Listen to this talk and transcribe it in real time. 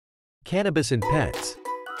Cannabis and Pets.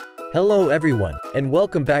 Hello everyone, and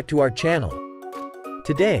welcome back to our channel.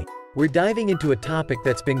 Today, we're diving into a topic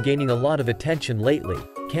that's been gaining a lot of attention lately: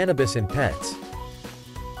 cannabis and pets.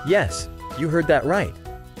 Yes, you heard that right.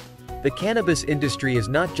 The cannabis industry is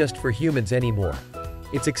not just for humans anymore.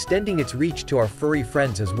 It's extending its reach to our furry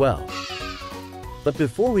friends as well. But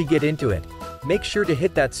before we get into it, make sure to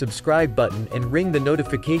hit that subscribe button and ring the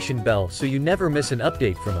notification bell so you never miss an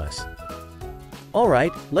update from us.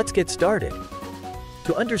 Alright, let's get started.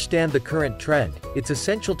 To understand the current trend, it's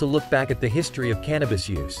essential to look back at the history of cannabis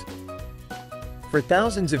use. For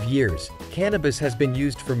thousands of years, cannabis has been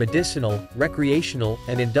used for medicinal, recreational,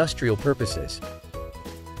 and industrial purposes.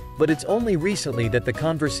 But it's only recently that the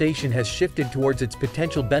conversation has shifted towards its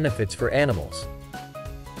potential benefits for animals.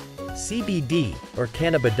 CBD, or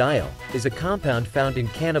cannabidiol, is a compound found in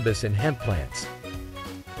cannabis and hemp plants.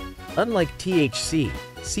 Unlike THC,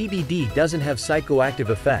 CBD doesn't have psychoactive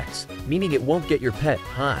effects, meaning it won't get your pet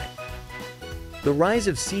high. The rise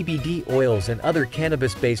of CBD oils and other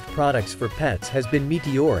cannabis-based products for pets has been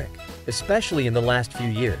meteoric, especially in the last few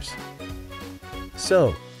years.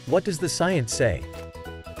 So, what does the science say?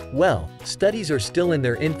 Well, studies are still in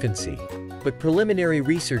their infancy, but preliminary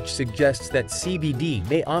research suggests that CBD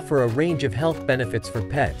may offer a range of health benefits for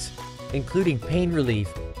pets, including pain relief,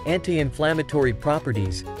 anti-inflammatory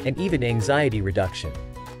properties, and even anxiety reduction.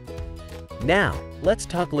 Now, let's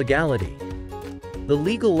talk legality. The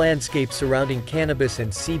legal landscape surrounding cannabis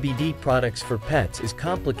and CBD products for pets is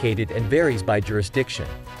complicated and varies by jurisdiction.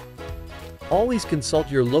 Always consult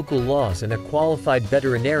your local laws and a qualified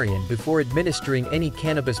veterinarian before administering any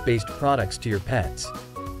cannabis-based products to your pets.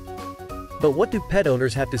 But what do pet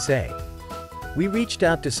owners have to say? We reached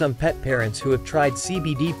out to some pet parents who have tried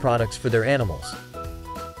CBD products for their animals.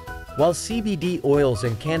 While CBD oils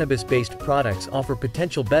and cannabis-based products offer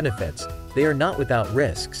potential benefits, they are not without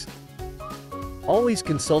risks. Always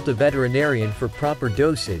consult a veterinarian for proper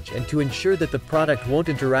dosage and to ensure that the product won't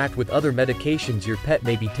interact with other medications your pet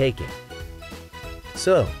may be taking.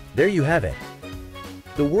 So, there you have it.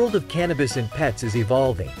 The world of cannabis and pets is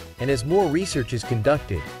evolving, and as more research is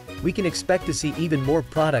conducted, we can expect to see even more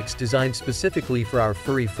products designed specifically for our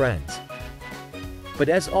furry friends. But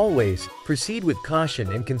as always, proceed with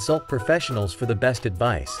caution and consult professionals for the best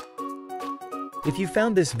advice. If you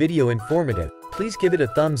found this video informative, please give it a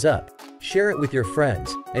thumbs up, share it with your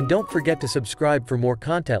friends, and don't forget to subscribe for more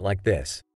content like this.